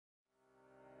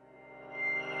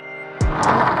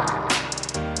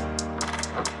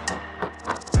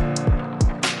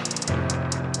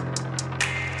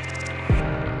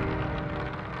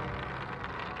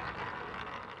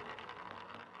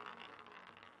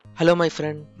Hello my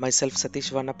friend, myself Satish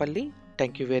Vanapalli.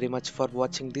 Thank you very much for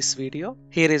watching this video.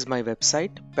 Here is my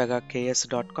website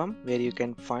pegaks.com where you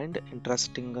can find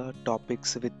interesting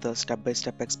topics with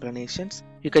step-by-step explanations.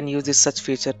 You can use this search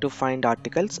feature to find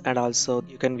articles, and also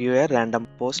you can view a random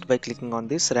post by clicking on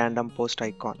this random post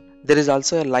icon. There is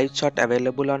also a live chat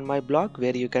available on my blog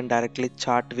where you can directly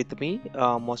chat with me.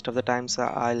 Most of the times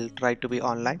I'll try to be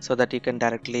online so that you can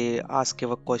directly ask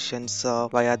your questions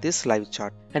via this live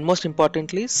chat. And most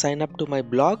importantly, sign up to my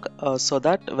blog so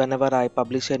that whenever I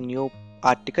publish a new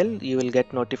article, you will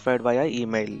get notified via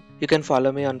email. You can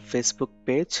follow me on Facebook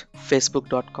page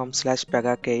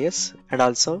facebook.com/pegaks, and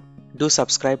also do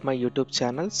subscribe my YouTube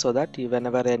channel so that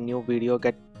whenever a new video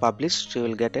get published, you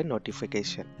will get a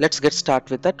notification. Let's get started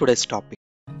with the today's topic.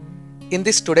 In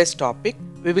this today's topic,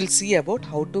 we will see about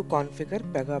how to configure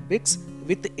Pega Bix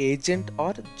with agent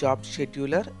or job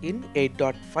scheduler in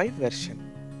 8.5 version.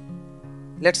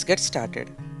 Let's get started.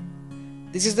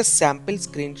 This is the sample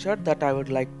screenshot that I would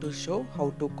like to show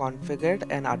how to configure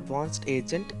an advanced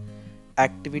agent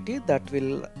activity that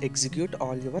will execute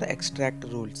all your extract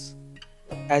rules.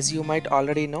 As you might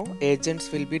already know,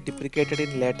 agents will be deprecated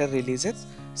in later releases,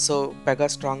 so Pega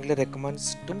strongly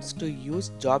recommends to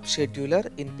use job scheduler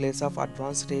in place of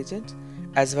advanced agents,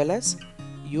 as well as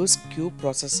use queue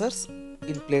processors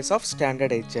in place of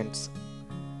standard agents.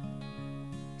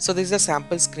 So this is a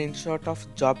sample screenshot of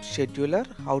job scheduler,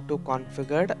 how to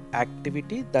configure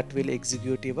activity that will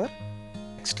execute your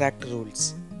extract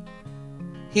rules.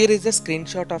 Here is a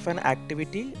screenshot of an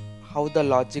activity, how the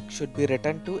logic should be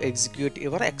written to execute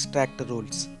your extract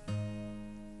rules.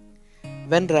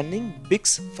 When running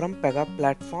BIX from Pega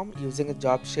Platform using a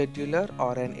job scheduler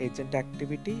or an agent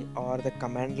activity or the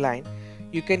command line,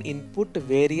 you can input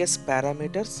various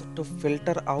parameters to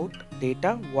filter out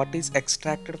data what is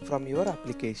extracted from your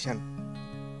application.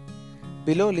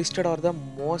 Below listed are the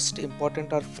most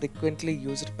important or frequently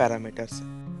used parameters.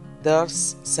 There are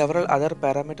several other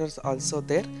parameters also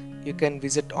there. You can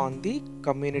visit on the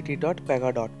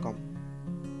community.pega.com.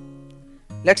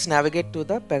 Let's navigate to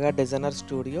the Pega Designer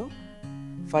Studio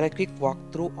for a quick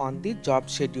walkthrough on the job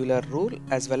scheduler rule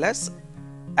as well as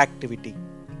activity.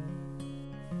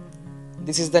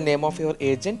 This is the name of your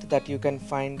agent that you can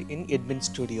find in Admin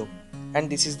Studio, and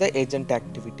this is the agent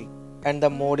activity, and the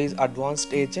mode is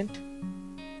advanced agent,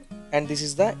 and this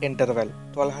is the interval.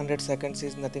 1200 seconds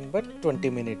is nothing but 20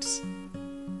 minutes.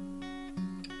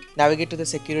 Navigate to the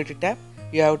security tab.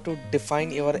 You have to define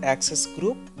your access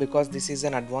group because this is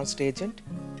an advanced agent,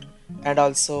 and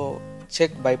also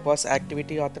check bypass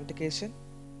activity authentication.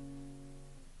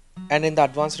 And in the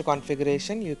advanced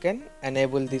configuration, you can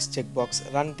enable this checkbox,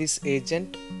 run this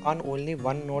agent on only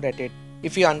one node at a time.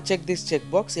 If you uncheck this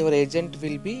checkbox, your agent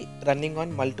will be running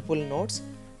on multiple nodes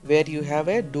where you have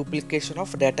a duplication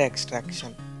of data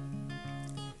extraction.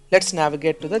 Let's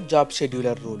navigate to the job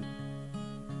scheduler rule.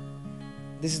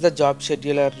 This is the job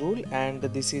scheduler rule, and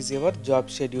this is your job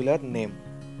scheduler name.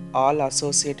 All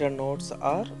associated nodes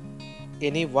are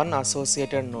any one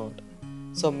associated node.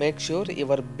 So make sure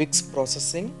your BIX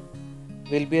processing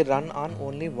will be run on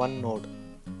only one node.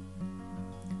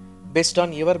 Based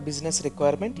on your business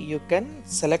requirement, you can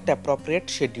select appropriate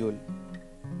schedule.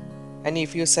 And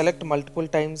if you select multiple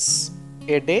times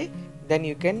a day, then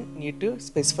you can need to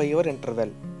specify your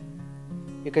interval.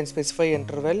 You can specify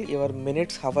interval your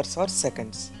minutes, hours or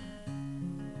seconds.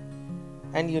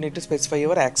 And you need to specify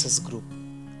your access group.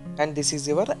 And this is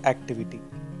your activity.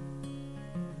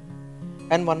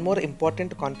 And one more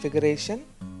important configuration,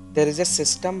 there is a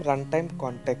system runtime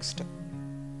context.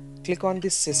 Click on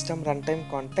this system runtime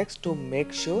context to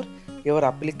make sure your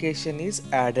application is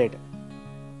added.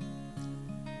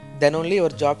 Then only your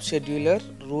job scheduler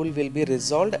rule will be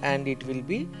resolved and it will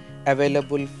be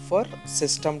available for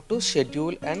system to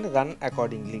schedule and run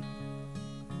accordingly.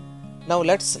 Now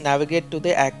let's navigate to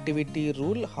the activity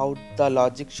rule, how the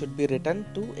logic should be written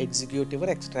to execute your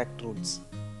extract rules.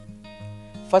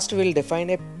 First, we will define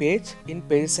a page in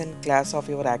pages and class of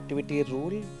your activity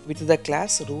rule with the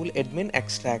class rule admin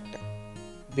extract,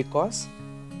 because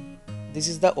this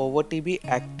is the OOTB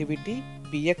activity.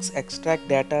 PX extract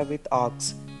data with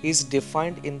args is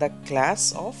defined in the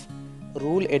class of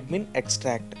rule admin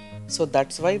extract. So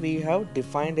that's why we have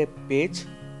defined a page,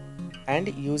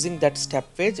 and using that step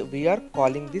page we are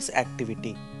calling this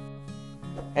activity.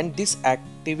 And this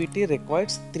activity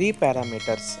requires three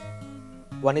parameters.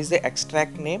 One is the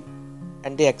extract name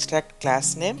and the extract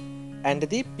class name and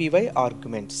the py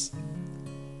arguments.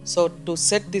 So to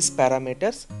set these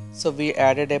parameters, so we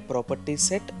added a property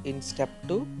set in step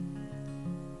 2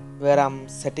 where I'm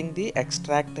setting the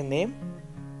extract name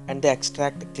and the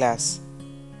extract class,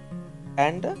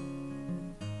 and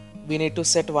we need to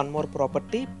set one more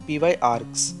property,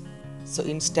 pyargs. So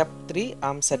in step 3 I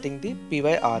am setting the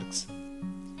pyargs.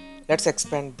 Let's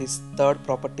expand this third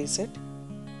property set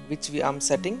which we am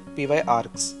setting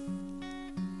pyargs.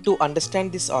 To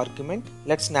understand this argument,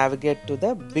 let's navigate to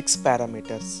the BIX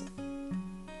parameters.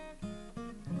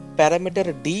 Parameter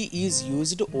D is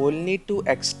used only to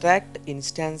extract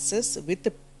instances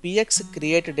with px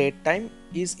create date time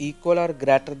is equal or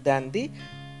greater than the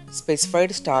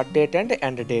specified start date and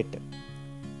end date.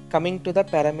 Coming to the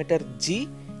parameter G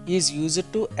is used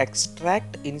to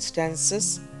extract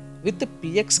instances with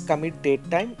px commit date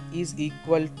time is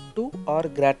equal to or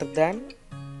greater than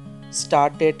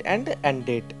start date and end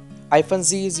date.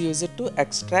 -Z is used to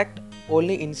extract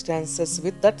only instances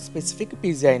with that specific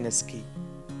PGINS key.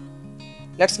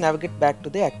 Let's navigate back to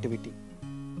the activity.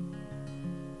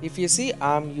 If you see,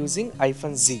 I am using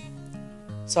 -Z.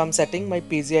 So I am setting my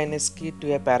PGINS key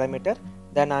to a parameter,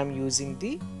 then I am using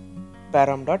the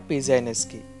param.pgins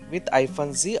key with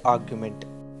 -Z argument.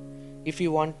 If you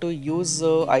want to use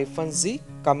 -Z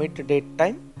commit date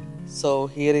time, so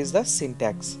here is the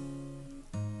syntax.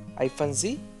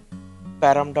 -Z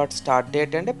param.start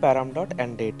date and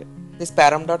param.end date. This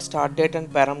param.start date and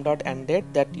param.end date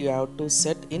that you have to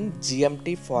set in GMT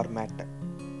format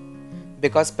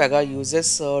because Pega uses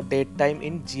date time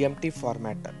in GMT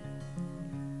format.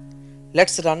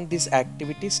 Let's run this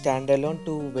activity standalone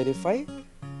to verify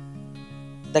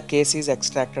the case is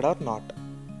extracted or not.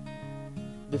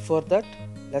 Before that,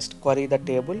 let's query the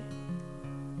table.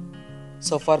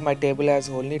 So far my table has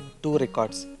only 2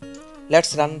 records.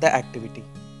 Let's run the activity.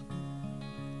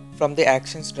 From the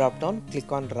actions drop down,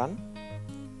 click on run.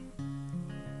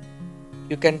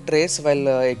 You can trace while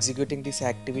executing this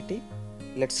activity.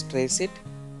 Let's trace it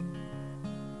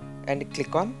and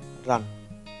click on run.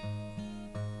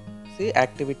 See,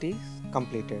 activity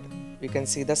completed. We can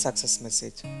see the success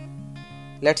message.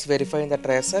 Let's verify in the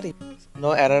tracer.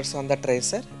 No errors on the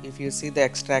tracer. If you see, the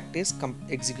extract is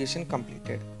execution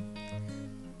completed.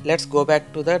 Let's go back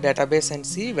to the database and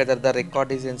see whether the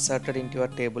record is inserted into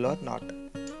your table or not.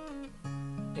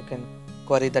 You can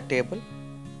query the table.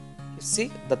 You see,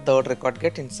 the third record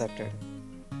get inserted.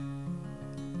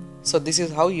 So this is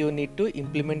how you need to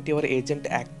implement your agent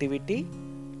activity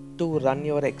to run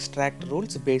your extract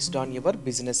rules based on your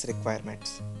business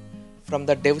requirements. From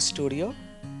the Dev Studio,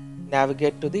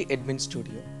 navigate to the Admin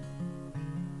Studio.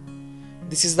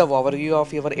 This is the overview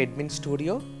of your Admin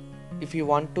Studio. If you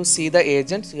want to see the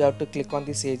agents, you have to click on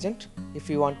this agent. If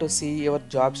you want to see your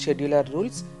job scheduler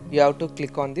rules, you have to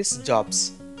click on this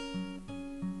jobs.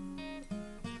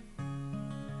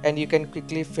 And you can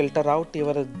quickly filter out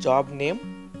your job name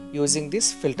using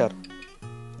this filter.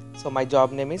 So my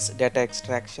job name is Data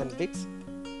Extraction BIX.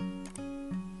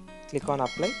 Click on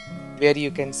apply, where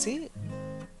you can see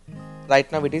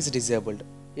right now it is disabled.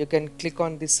 You can click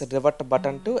on this revert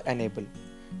button to enable.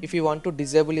 If you want to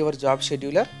disable your job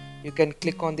scheduler, you can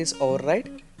click on this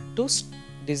override to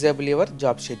disable your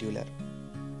job scheduler.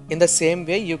 In the same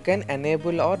way, you can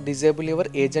enable or disable your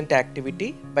agent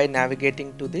activity by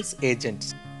navigating to these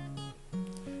agents.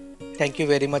 Thank you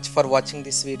very much for watching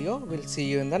this video. We'll see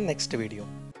you in the next video.